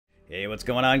Hey, what's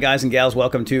going on, guys and gals?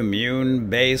 Welcome to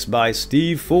MewnBase by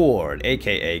Steve Ford,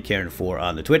 aka Karen4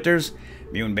 on the Twitters.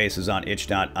 MewnBase is on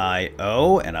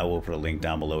itch.io, and I will put a link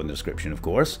down below in the description, of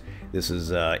course. This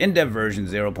is in-dev version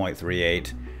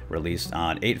 0.38, released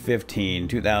on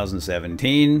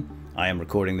 8/15/2017. I am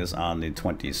recording this on the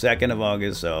 22nd of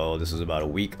August, so this is about a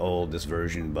week old, this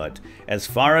version, but as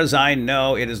far as I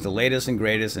know, it is the latest and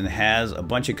greatest and has a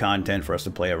bunch of content for us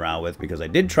to play around with, because I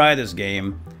did try this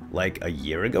game like a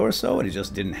year ago or so, and it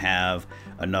just didn't have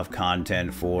enough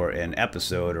content for an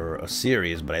episode or a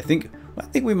series, but I think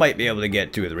we might be able to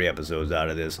get 2 or 3 episodes out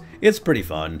of this. It's pretty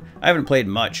fun. I haven't played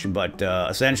much, but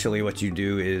essentially what you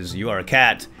do is you are a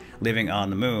cat living on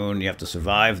the moon. You have to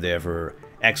survive there for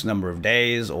X number of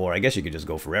days, or I guess you could just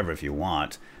go forever if you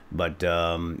want. But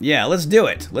yeah, let's do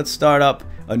it. Let's start up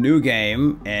a new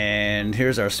game, and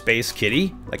here's our space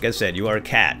kitty. Like I said, you are a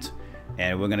cat,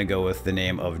 and we're gonna go with the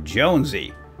name of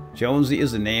Jonesy. Jonesy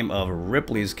is the name of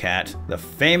Ripley's cat, the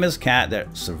famous cat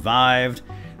that survived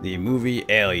the movie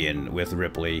Alien with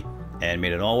Ripley and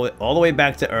made it all the way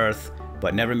back to Earth,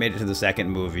 but never made it to the second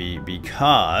movie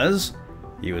because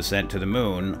he was sent to the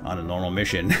moon on a normal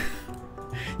mission.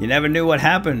 You never knew what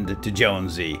happened to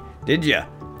Jonesy, did ya?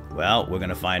 Well, we're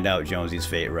gonna find out Jonesy's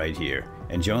fate right here.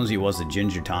 And Jonesy was a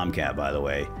ginger tomcat, by the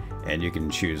way, and you can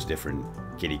choose different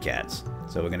kitty cats.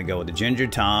 So we're gonna go with the ginger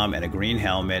tom and a green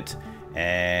helmet.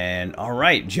 And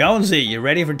alright, Jonesy, you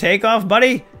ready for takeoff,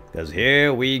 buddy? Because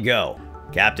here we go.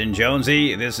 Captain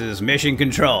Jonesy, this is mission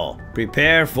control.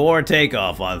 Prepare for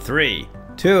takeoff on 3,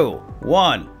 2,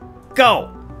 1, go!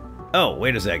 Oh,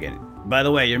 wait a second. By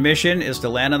the way, your mission is to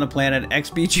land on the planet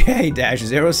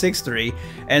XBJ-063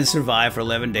 and survive for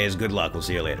 11 days. Good luck. We'll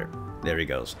see you later. There he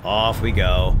goes. Off we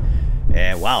go.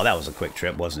 And wow, that was a quick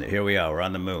trip, wasn't it? Here we are. We're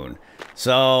on the moon.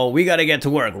 So we got to get to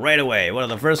work right away. One of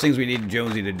the first things we need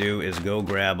Jonesy to do is go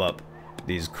grab up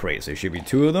these crates. There should be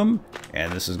 2 of them.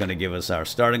 And this is going to give us our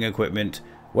starting equipment,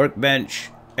 workbench,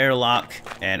 airlock,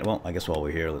 and, well, I guess while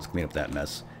we're here, let's clean up that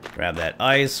mess. Grab that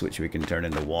ice, which we can turn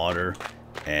into water,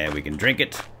 and we can drink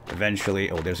it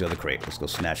eventually. Oh, there's the other crate. Let's go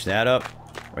snatch that up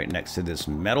right next to this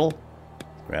metal.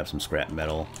 Grab some scrap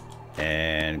metal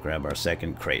and grab our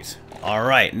second crate. All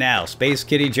right, now, Space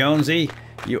Kitty Jonesy,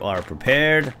 you are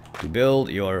prepared to build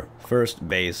your first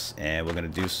base, and we're going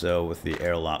to do so with the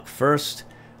airlock first.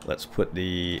 Let's put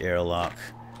the airlock.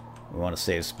 We want to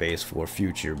save space for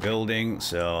future building,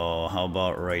 so how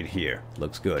about right here?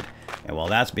 Looks good. And while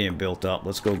that's being built up,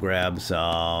 let's go grab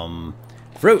some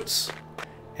fruits.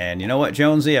 And you know what,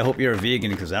 Jonesy? I hope you're a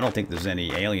vegan, because I don't think there's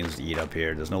any aliens to eat up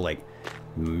here. There's no, like,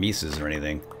 Mises or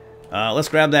anything. Let's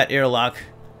grab that airlock.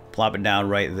 Plop it down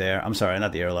right there. I'm sorry,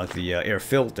 not the airlock, the air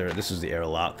filter. This is the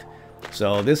airlock.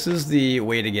 So this is the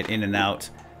way to get in and out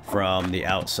from the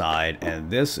outside.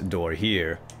 And this door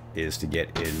here is to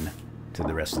get in to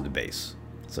the rest of the base.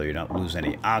 So you don't lose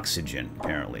any oxygen,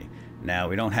 apparently. Now,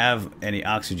 we don't have any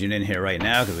oxygen in here right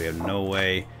now because we have no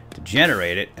way to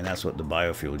generate it, and that's what the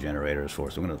biofuel generator is for.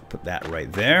 So I'm going to put that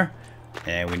right there,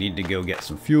 and we need to go get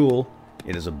some fuel.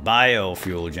 It is a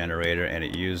biofuel generator, and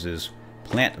it uses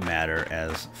plant matter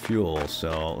as fuel.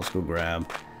 So let's go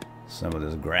grab some of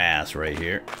this grass right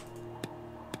here,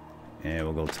 and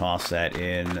we'll go toss that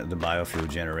in the biofuel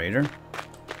generator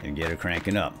and get it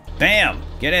cranking up. Bam!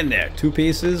 Get in there. 2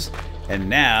 pieces, and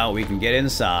now we can get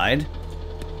inside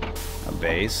a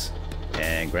base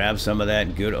and grab some of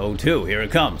that good O2. Here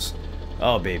it comes.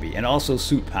 Oh, baby. And also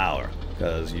suit power,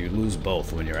 because you lose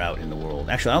both when you're out in the world.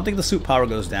 Actually, I don't think the suit power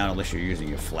goes down unless you're using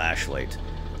your flashlight.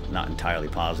 Not entirely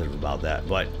positive about that.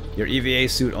 But your EVA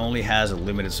suit only has a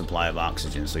limited supply of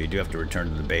oxygen, so you do have to return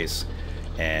to the base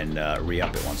and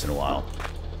re-up it once in a while.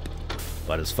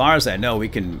 But as far as I know, we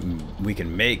can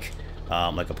make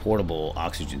like a portable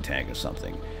oxygen tank or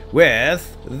something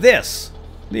with this,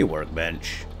 the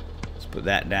workbench. Put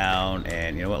that down,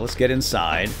 and you know what, let's get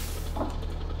inside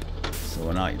so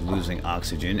we're not losing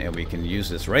oxygen, and we can use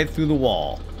this right through the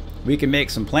wall. We can make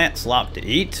some plant slop to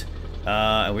eat,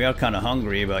 and we are kind of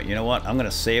hungry, but you know what, I'm gonna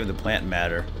save the plant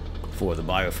matter for the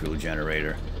biofuel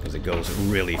generator because it goes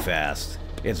really fast.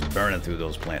 It's burning through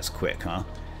those plants quick, huh?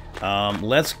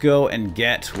 Let's go and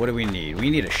get, what do we need? We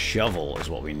need a shovel is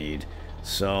what we need.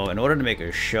 So in order to make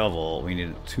a shovel, we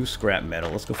need 2 scrap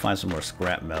metal. Let's go find some more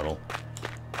scrap metal.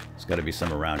 There's got to be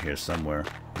some around here somewhere.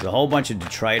 There's a whole bunch of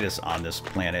detritus on this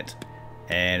planet,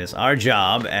 and it's our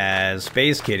job as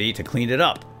Space Kitty to clean it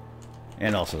up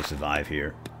and also survive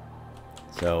here.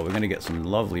 So we're going to get some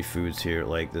lovely foods here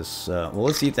like this. Well,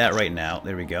 let's eat that right now.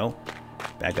 There we go.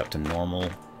 Back up to normal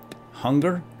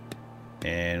hunger.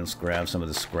 And let's grab some of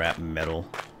the scrap metal.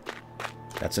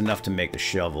 That's enough to make the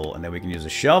shovel, and then we can use a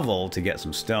shovel to get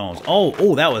some stones.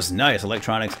 Oh, that was nice.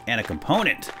 Electronics and a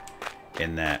component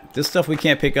in that. This stuff we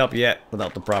can't pick up yet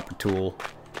without the proper tool,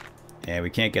 and we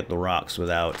can't get the rocks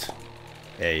without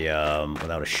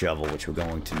a shovel, which we're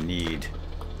going to need.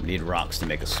 We need rocks to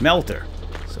make a smelter,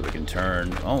 so we can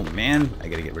turn. Oh man, I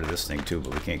gotta get rid of this thing too,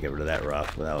 but we can't get rid of that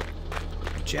rock without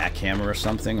a jackhammer or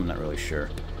something. I'm not really sure.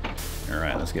 All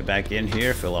right, let's get back in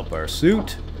here, fill up our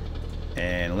suit.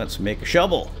 And let's make a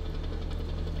shovel.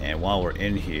 And while we're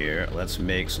in here, let's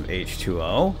make some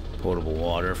H2O, potable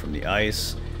water from the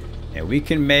ice. And we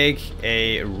can make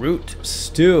a root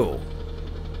stew.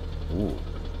 Ooh,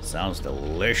 sounds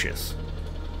delicious.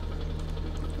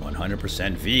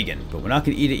 100% vegan, but we're not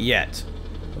going to eat it yet.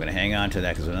 We're going to hang on to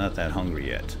that because we're not that hungry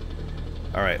yet.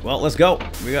 All right, well, let's go.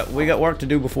 We got work to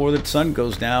do before the sun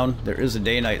goes down. There is a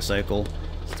day-night cycle.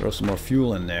 Let's throw some more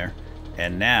fuel in there.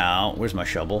 And now, where's my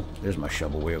shovel? There's my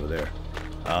shovel way over there.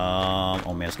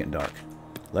 Oh man, it's getting dark.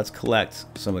 Let's collect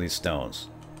some of these stones.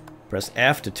 Press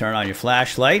F to turn on your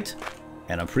flashlight,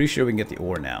 and I'm pretty sure we can get the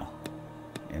ore now.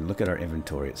 And look at our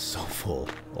inventory, it's so full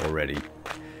already.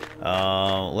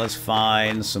 Let's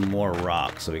find some more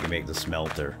rocks so we can make the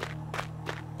smelter.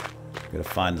 Gotta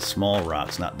find the small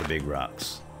rocks, not the big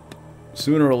rocks.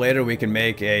 Sooner or later, we can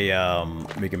make a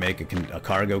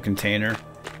cargo container.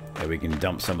 That we can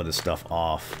dump some of this stuff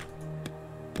off,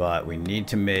 but we need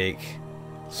to make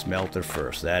smelter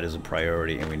first. That is a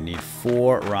priority, and we need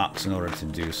 4 rocks in order to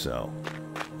do so.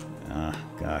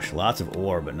 Gosh, lots of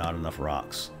ore, but not enough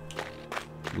rocks.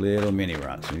 Little mini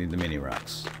rocks. We need the mini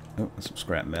rocks. Oh, some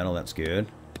scrap metal. That's good.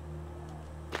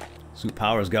 Suit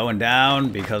power is going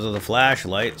down because of the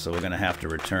flashlight, so we're gonna have to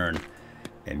return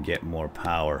and get more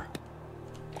power.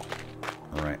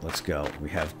 Alright, let's go. We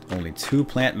have only 2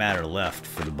 plant matter left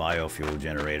for the biofuel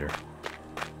generator.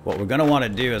 What we're going to want to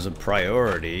do as a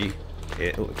priority...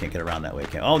 Oh, we can't get around that way.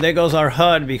 Oh, there goes our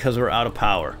HUD because we're out of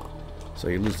power. So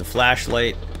you lose the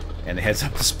flashlight and the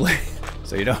heads-up display.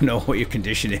 So you don't know what your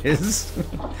condition is.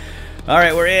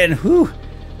 Alright, we're in. Whew.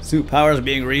 Suit power is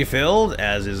being refilled,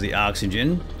 as is the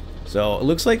oxygen. So it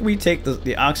looks like we take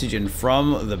the oxygen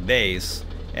from the base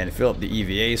and fill up the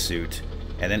EVA suit.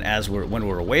 And then when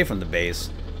we're away from the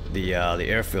base, the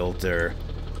air filter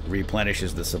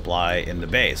replenishes the supply in the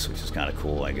base, which is kind of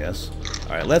cool, I guess.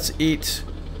 All right, let's eat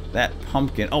that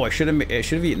pumpkin. Oh, I should have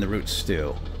eaten the root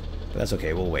stew, but that's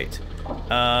okay. We'll wait.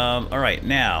 All right,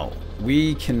 now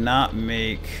we cannot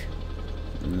make.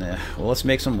 Well, let's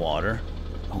make some water.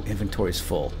 Oh, inventory's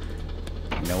full.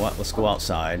 You know what? Let's go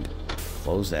outside,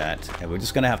 close that, and we're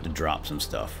just gonna have to drop some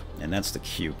stuff, and that's the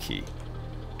Q key.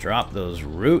 Drop those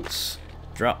roots.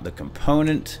 Drop the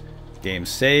component. Game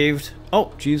saved.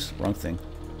 Oh, geez, wrong thing.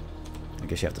 I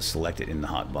guess you have to select it in the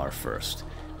hotbar first.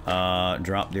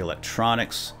 Drop the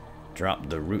electronics. Drop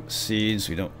the root seeds.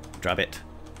 We don't drop it.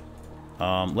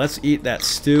 Let's eat that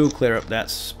stew. Clear up that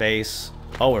space.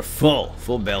 Oh, we're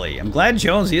full belly. I'm glad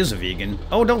Jonesy is a vegan.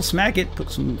 Oh, don't smack it.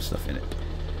 Put some stuff in it.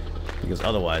 Because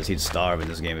otherwise he'd starve and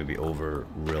this game would be over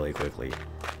really quickly.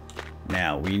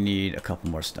 Now, we need a couple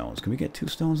more stones. Can we get 2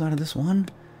 stones out of this one?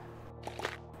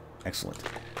 Excellent.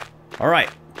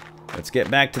 Alright, let's get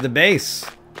back to the base.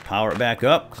 Power it back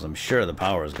up, because I'm sure the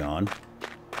power is gone.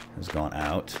 Has gone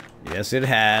out. Yes, it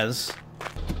has.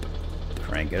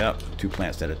 Crank it up. 2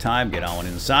 plants at a time. Get on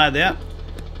inside there.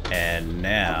 And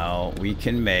now we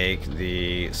can make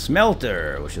the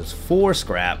smelter, which is 4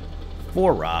 scrap,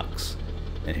 4 rocks,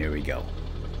 and here we go.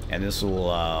 And this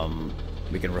will,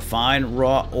 we can refine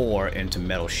raw ore into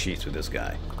metal sheets with this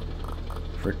guy.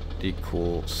 Pretty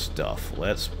cool stuff.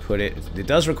 Let's put it... It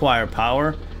does require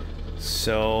power,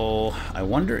 so I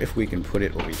wonder if we can put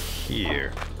it over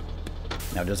here.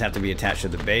 Now, does it have to be attached to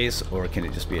the base, or can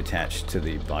it just be attached to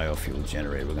the biofuel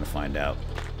generator? We're going to find out.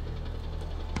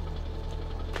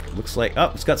 Looks like...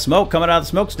 Oh, it's got smoke coming out of the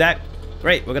smokestack.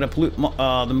 Great, we're going to pollute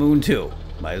the moon too.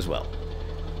 Might as well.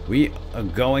 We are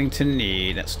going to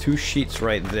need... That's 2 sheets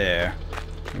right there.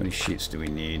 How many sheets do we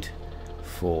need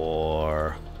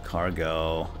for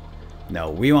cargo? No,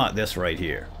 we want this right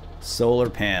here. Solar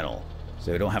panel.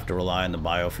 So we don't have to rely on the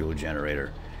biofuel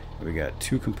generator. We got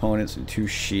 2 components and 2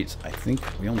 sheets. I think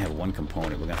we only have 1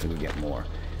 component. We're going to have to go get more.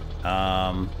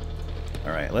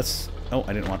 Alright, let's... Oh,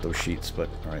 I didn't want those sheets, but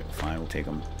alright, fine, we'll take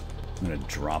them. I'm going to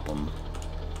drop them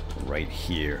right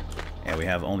here. And we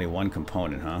have only 1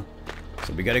 component, huh?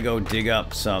 So we got to go dig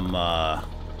up some...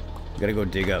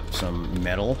 some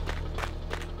metal.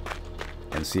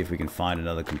 And see if we can find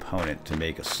another component to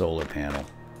make a solar panel.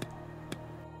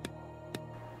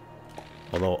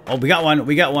 Although, oh, we got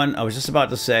one. I was just about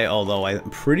to say, although I'm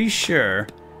pretty sure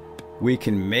we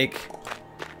can make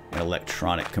an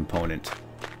electronic component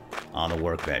on the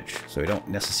workbench. So we don't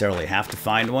necessarily have to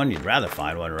find one. You'd rather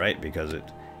find one, right? Because it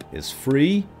is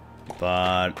free.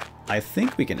 But I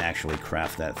think we can actually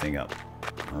craft that thing up.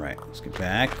 Alright, let's get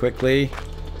back quickly.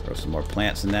 Throw some more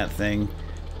plants in that thing.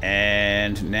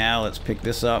 And now let's pick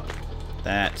this up.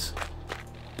 That.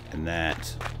 And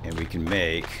that. And we can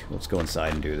make... Let's go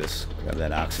inside and do this. Grab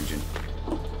that oxygen.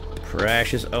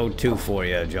 Precious O2 for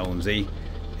you, Jonesy.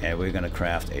 And we're going to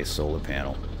craft a solar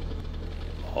panel.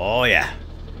 Oh, yeah.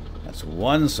 That's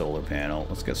one solar panel.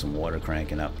 Let's get some water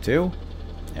cranking up, too.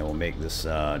 And we'll make this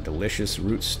delicious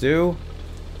root stew.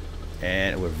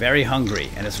 And we're very hungry.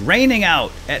 And it's raining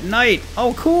out at night.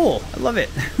 Oh, cool. I love it.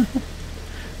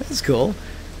 That's cool.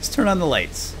 Let's turn on the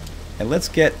lights. And let's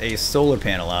get a solar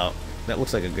panel out. That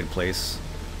looks like a good place.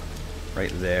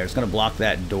 Right there. It's going to block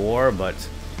that door, but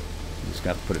I'm just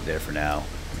going to have to put it there for now.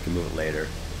 We can move it later.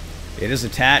 It is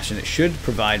attached, and it should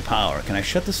provide power. Can I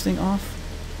shut this thing off?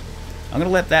 I'm going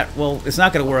to let that... Well, it's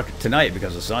not going to work tonight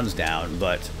because the sun's down,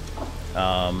 but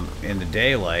in the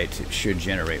daylight, it should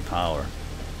generate power.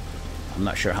 I'm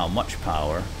not sure how much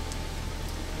power,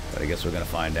 but I guess we're going to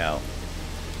find out.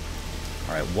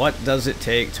 Alright, what does it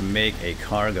take to make a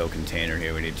cargo container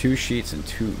here? We need 2 sheets and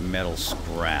 2 metal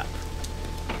scrap.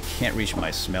 I can't reach my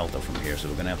smelter from here, so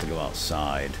we're going to have to go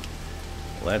outside.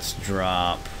 Let's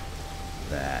drop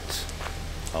that.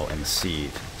 Oh, and the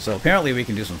seed. So apparently we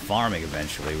can do some farming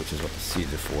eventually, which is what the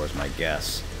seeds are for, is my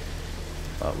guess.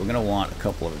 But we're going to want a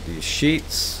couple of these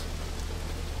sheets.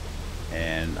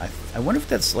 And I wonder if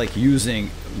that's like using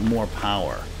more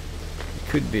power. It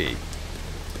could be.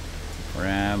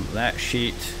 Grab that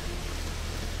sheet.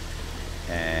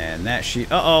 And that sheet.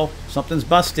 Uh-oh! Something's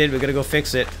busted. We gotta go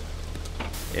fix it.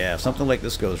 Yeah, if something like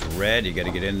this goes red, you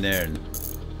gotta get in there and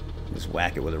just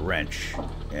whack it with a wrench.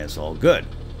 And it's all good.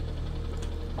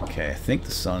 Okay, I think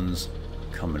the sun's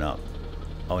coming up.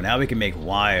 Oh, now we can make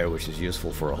wire, which is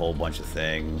useful for a whole bunch of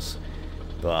things.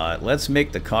 But let's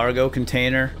make the cargo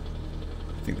container.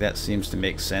 I think that seems to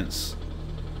make sense.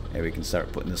 And we can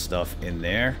start putting this stuff in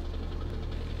there.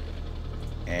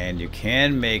 And you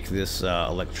can make this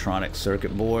electronic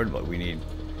circuit board, but we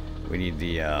need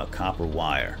the copper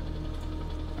wire.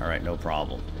 Alright, no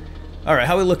problem. Alright,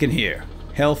 how are we looking here?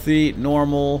 Healthy,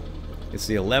 normal. It's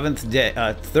the 11th day,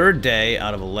 3rd day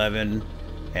out of 11.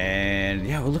 And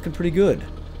yeah, we're looking pretty good.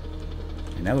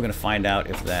 And now we're going to find out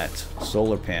if that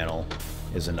solar panel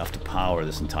is enough to power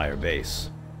this entire base.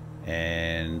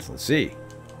 And let's see.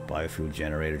 Biofuel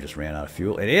generator just ran out of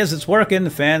fuel. It is, it's working. The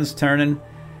fan's turning.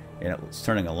 And it's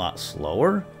turning a lot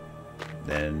slower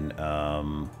than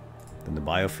the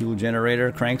biofuel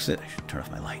generator cranks it. I should turn off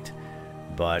my light.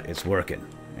 But it's working.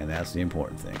 And that's the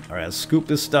important thing. Alright, let's scoop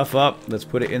this stuff up. Let's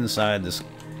put it inside this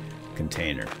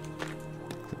container.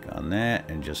 Click on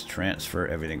that and just transfer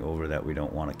everything over that we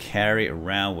don't want to carry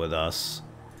around with us.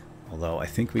 Although I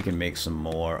think we can make some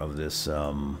more of this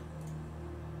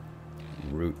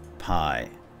root pie.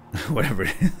 Whatever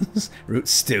it is. Root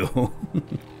stew.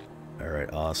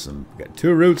 Alright, awesome. We've got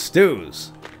 2 root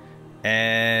stews.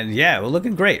 And yeah, we're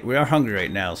looking great. We are hungry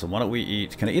right now, so why don't we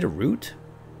eat... Can I eat a root?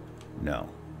 No.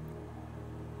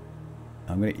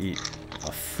 I'm going to eat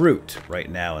a fruit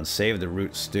right now and save the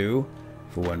root stew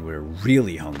for when we're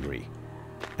really hungry.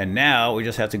 And now we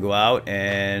just have to go out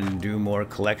and do more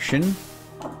collection.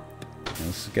 And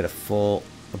let's get a full...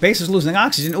 The base is losing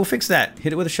oxygen. Oh, fix that.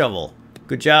 Hit it with a shovel.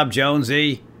 Good job,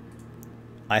 Jonesy.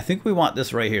 I think we want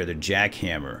this right here, the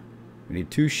jackhammer. We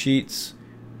need 2 sheets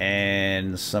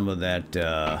and some of that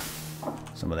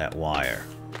wire.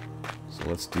 So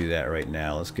let's do that right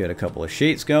now. Let's get a couple of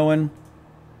sheets going.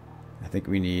 I think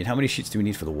we need... How many sheets do we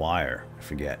need for the wire? I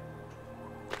forget.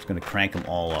 I'm just going to crank them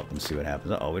all up and see what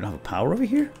happens. Uh-oh, we don't have power over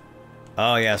here?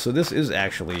 Oh, yeah, so this is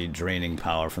actually draining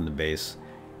power from the base.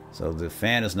 So the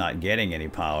fan is not getting any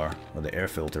power, or the air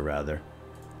filter, rather.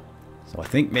 So I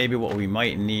think maybe what we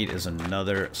might need is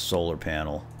another solar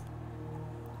panel.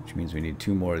 Which means we need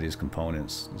 2 more of these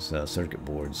components, these circuit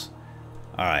boards.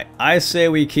 Alright, I say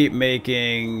we keep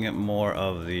making more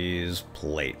of these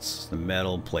plates, the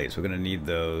metal plates. We're going to need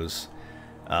those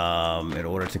in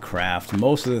order to craft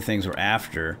most of the things we're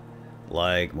after,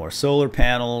 like more solar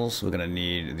panels. We're going to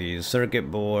need these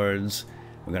circuit boards.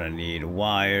 We're going to need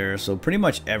wire. So pretty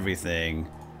much everything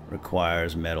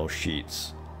requires metal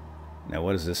sheets. Now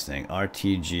what is this thing?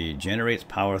 RTG, generates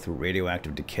power through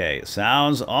radioactive decay. It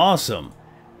sounds awesome!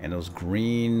 And those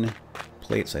green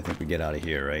plates I think we get out of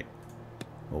here, right?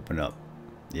 Open up.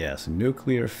 Yes,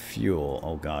 nuclear fuel.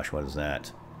 Oh gosh, what is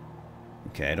that?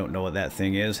 Okay, I don't know what that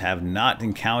thing is. Have not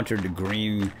encountered the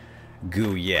green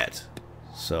goo yet.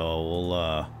 So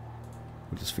we'll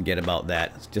just forget about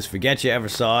that. Just forget you ever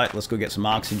saw it. Let's go get some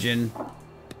oxygen.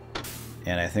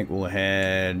 And I think we'll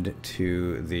head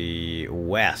to the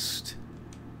west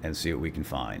and see what we can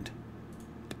find.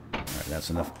 Alright, that's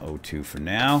enough O2 for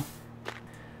now.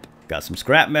 Got some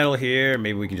scrap metal here.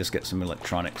 Maybe we can just get some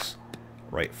electronics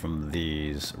right from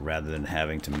these rather than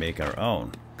having to make our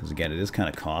own. Because again, it is kind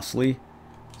of costly.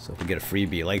 So if we get a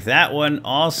freebie like that one,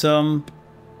 awesome.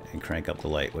 And crank up the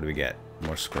light. What do we get?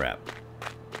 More scrap.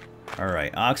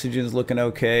 Alright, oxygen's looking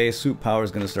okay. Soup power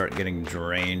is going to start getting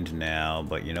drained now.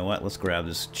 But you know what? Let's grab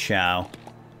this chow.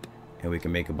 And we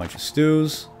can make a bunch of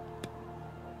stews.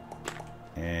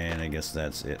 And I guess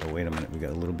that's it. Oh, wait a minute. We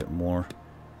got a little bit more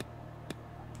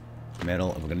metal.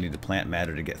 We're going to need the plant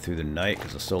matter to get through the night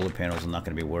because the solar panels are not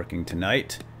going to be working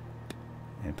tonight.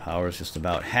 And power is just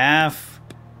about half.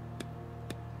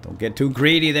 Don't get too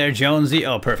greedy there, Jonesy.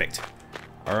 Oh, perfect.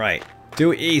 Alright.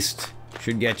 Due east.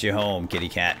 Should get you home, kitty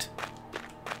cat.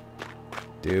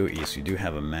 Due east. You do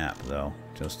have a map, though,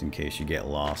 just in case you get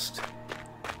lost.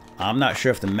 I'm not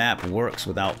sure if the map works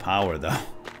without power, though.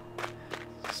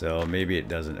 So maybe it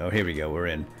doesn't. Oh, here we go. We're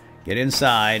in. Get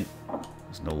inside.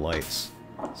 There's no lights.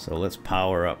 So let's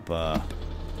power up the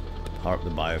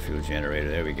biofuel generator.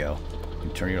 There we go. You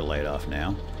can turn your light off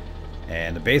now.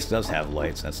 And the base does have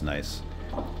lights. That's nice.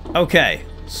 Okay.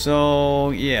 So,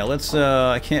 yeah, let's...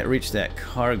 I can't reach that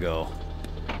cargo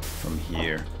from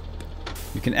here.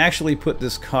 You can actually put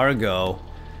this cargo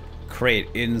crate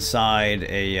inside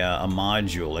a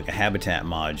module, like a habitat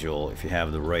module, if you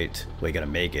have the right... Well, you gotta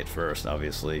make it first,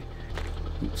 obviously.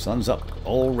 Ooh, sun's up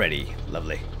already.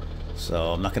 Lovely.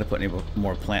 So, I'm not gonna put any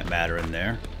more plant matter in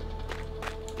there.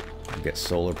 We'll get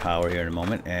solar power here in a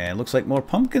moment. And looks like more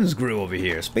pumpkins grew over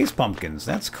here. Space pumpkins.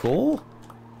 That's cool.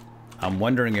 I'm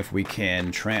wondering if we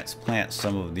can transplant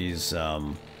some of these,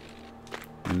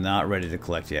 not ready to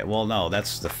collect yet. Well, no,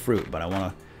 that's the fruit, but I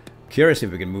want to... Curious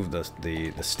if we can move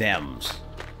the stems,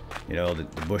 you know, the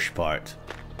bush part,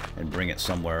 and bring it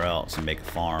somewhere else and make a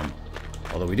farm.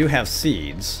 Although we do have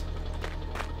seeds,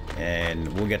 and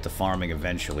we'll get to farming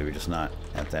eventually. We're just not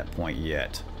at that point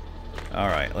yet. All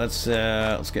right, let's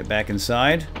get back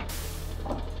inside.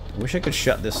 I wish I could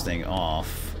shut this thing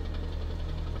off,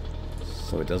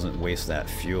 so it doesn't waste that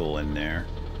fuel in there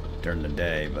during the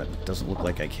day, but it doesn't look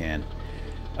like I can.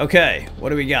 Okay, what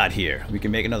do we got here? We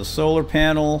can make another solar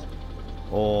panel,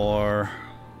 or...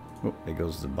 Oh, there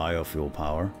goes the biofuel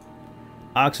power.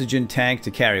 Oxygen tank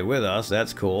to carry with us,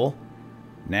 that's cool.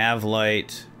 Nav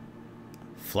light,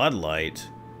 floodlight,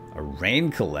 a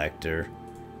rain collector,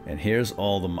 and here's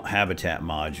all the habitat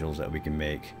modules that we can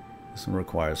make. This one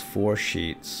requires 4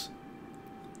 sheets.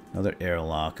 Another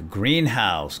airlock. A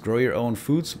greenhouse. Grow your own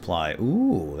food supply.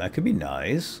 Ooh, that could be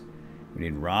nice. We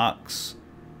need rocks.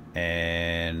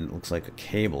 And looks like a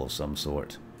cable of some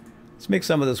sort. Let's make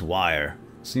some of this wire.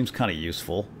 Seems kind of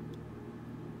useful.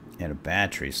 And a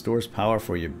battery. Stores power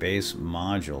for your base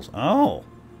modules. Oh.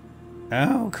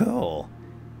 Oh, cool.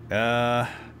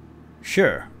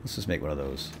 Sure. Let's just make one of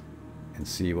those. And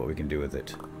see what we can do with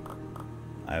it.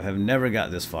 I have never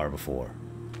got this far before.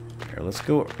 Here, let's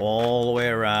go all the way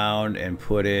around and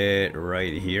put it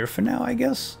right here for now, I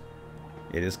guess.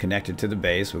 It is connected to the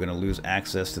base. We're going to lose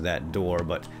access to that door,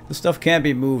 but the stuff can't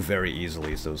be moved very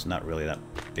easily, so it's not really that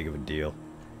big of a deal.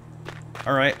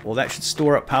 Alright, well that should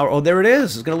store up power. Oh, there it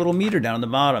is! It's got a little meter down on the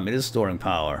bottom. It is storing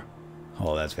power.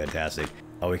 Oh, that's fantastic.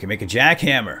 Oh, we can make a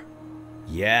jackhammer.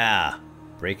 Yeah.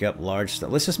 Break up large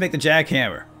stuff. Let's just make the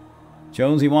jackhammer.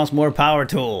 Jonesy wants more power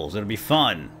tools. It'll be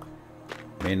fun.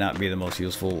 May not be the most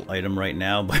useful item right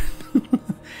now, but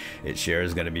it sure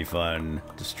is going to be fun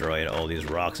destroying all these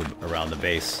rocks around the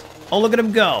base. Oh, look at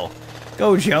him go!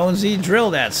 Go, Jonesy!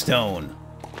 Drill that stone!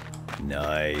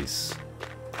 Nice.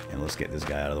 And let's get this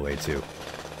guy out of the way, too.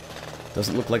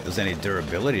 Doesn't look like there's any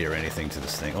durability or anything to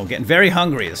this thing. Oh, getting very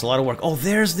hungry. It's a lot of work. Oh,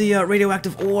 there's the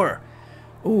radioactive ore!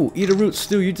 Ooh, eat a root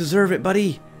stew. You deserve it,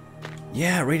 buddy.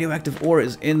 Yeah, radioactive ore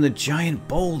is in the giant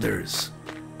boulders.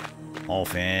 Oh,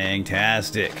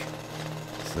 fantastic.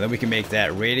 So then we can make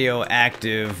that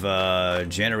radioactive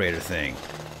generator thing.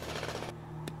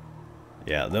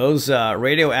 Yeah, those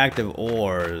radioactive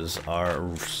ores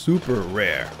are super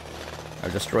rare.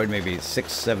 I've destroyed maybe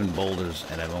 6-7 boulders,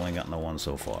 and I've only gotten the one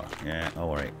so far. Yeah,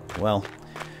 alright. Well.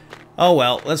 Oh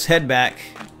well, let's head back.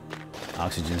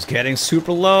 Oxygen's getting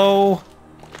super low.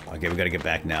 Okay, we gotta get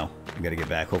back now. We gotta get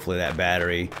back. Hopefully that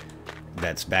battery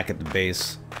that's back at the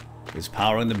base is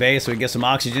powering the base so we get some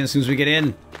oxygen as soon as we get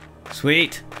in.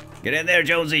 Sweet. Get in there,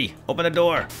 Jonesy. Open the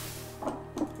door.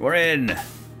 We're in.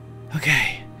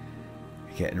 Okay.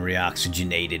 Getting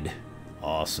reoxygenated.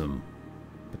 Awesome.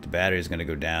 But the battery's gonna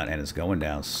go down, and it's going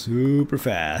down super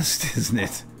fast, isn't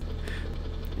it?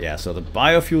 Yeah, so the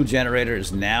biofuel generator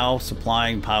is now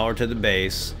supplying power to the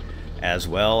base, as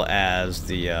well as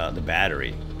the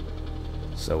battery.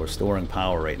 So we're storing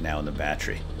power right now in the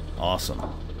battery. Awesome.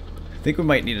 I think we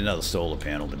might need another solar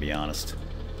panel, to be honest.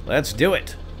 Let's do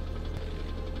it.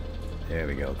 There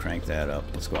we go. Crank that up.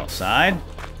 Let's go outside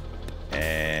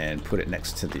and put it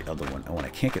next to the other one. Oh, and I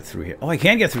can't get through here. Oh, I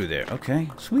can get through there. Okay,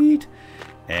 sweet.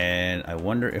 And I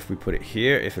wonder if we put it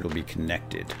here, if it'll be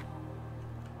connected.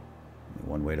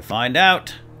 One way to find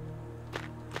out.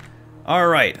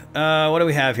 Alright, what do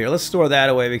we have here? Let's store that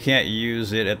away. We can't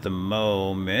use it at the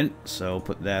moment, so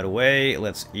put that away.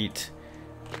 Let's eat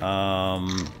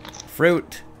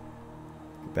fruit.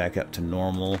 Back up to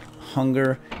normal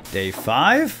hunger. Day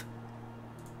 5?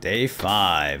 Day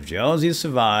 5. Jonesy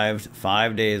survived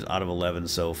 5 days out of 11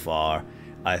 so far.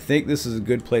 I think this is a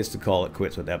good place to call it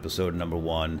quits with episode number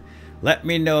 1. Let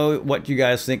me know what you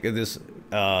guys think of this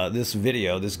this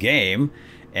video, this game,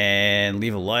 and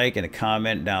leave a like and a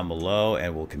comment down below,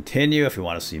 and we'll continue if you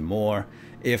want to see more.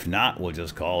 If not, we'll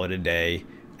just call it a day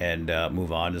and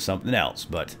move on to something else.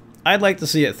 But I'd like to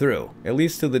see it through, at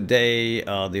least to the day,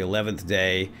 the 11th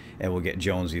day, and we'll get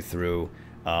Jonesy through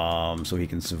so he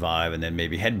can survive, and then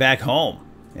maybe head back home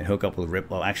and hook up with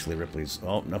Ripley. Well, actually, Ripley's...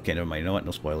 Oh, okay, never mind. You know what?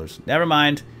 No spoilers. Never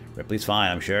mind. Ripley's fine,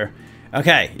 I'm sure.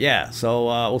 Okay, yeah, so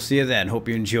we'll see you then. Hope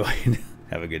you enjoyed.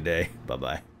 Have a good day.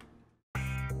 Bye-bye.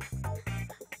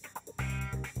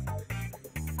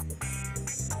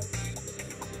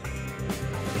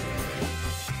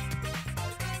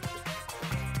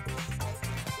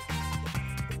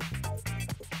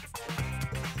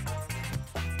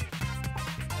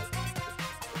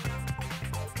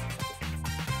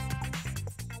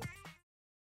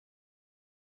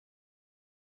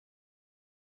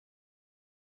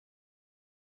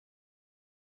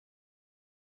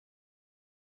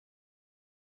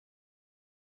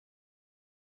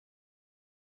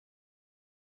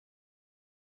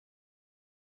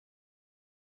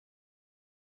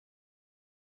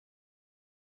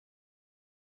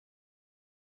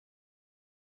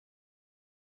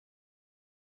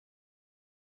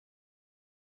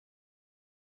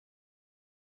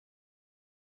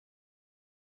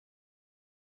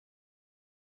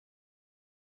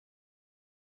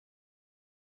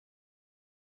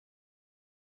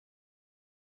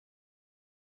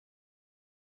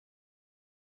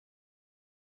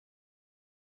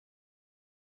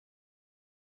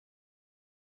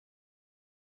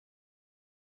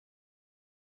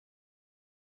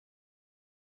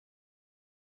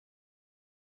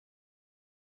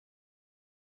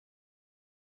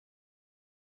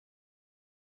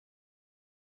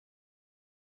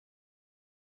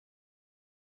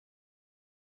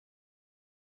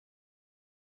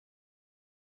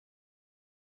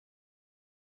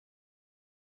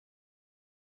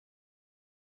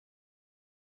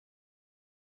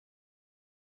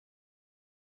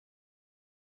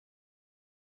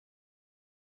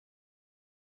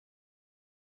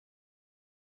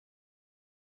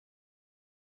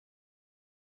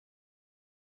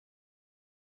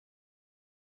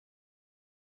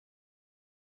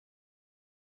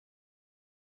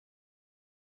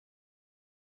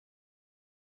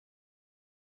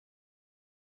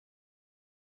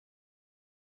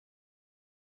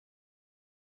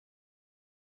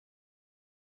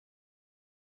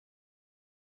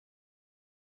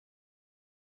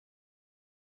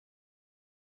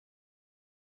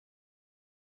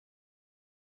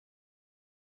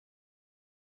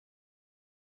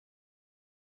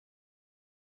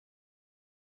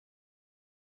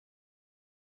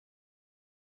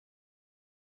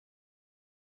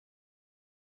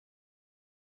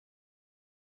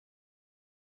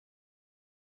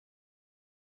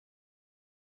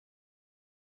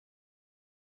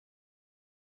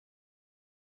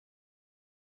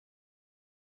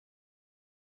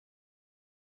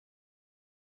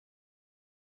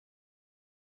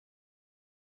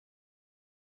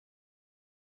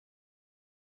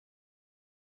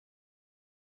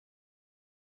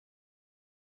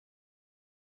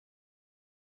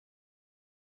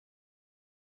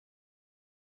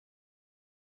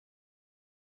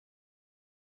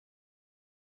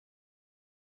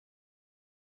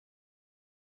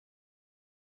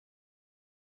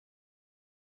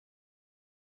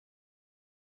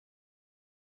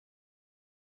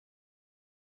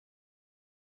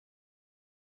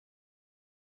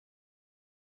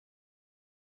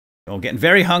 Oh, getting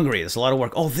very hungry. There's a lot of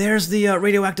work. Oh, there's the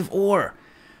radioactive ore.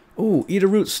 Ooh, eat a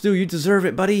root stew. You deserve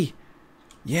it, buddy.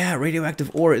 Yeah, radioactive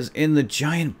ore is in the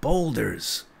giant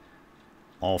boulders.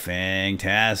 All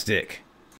fantastic.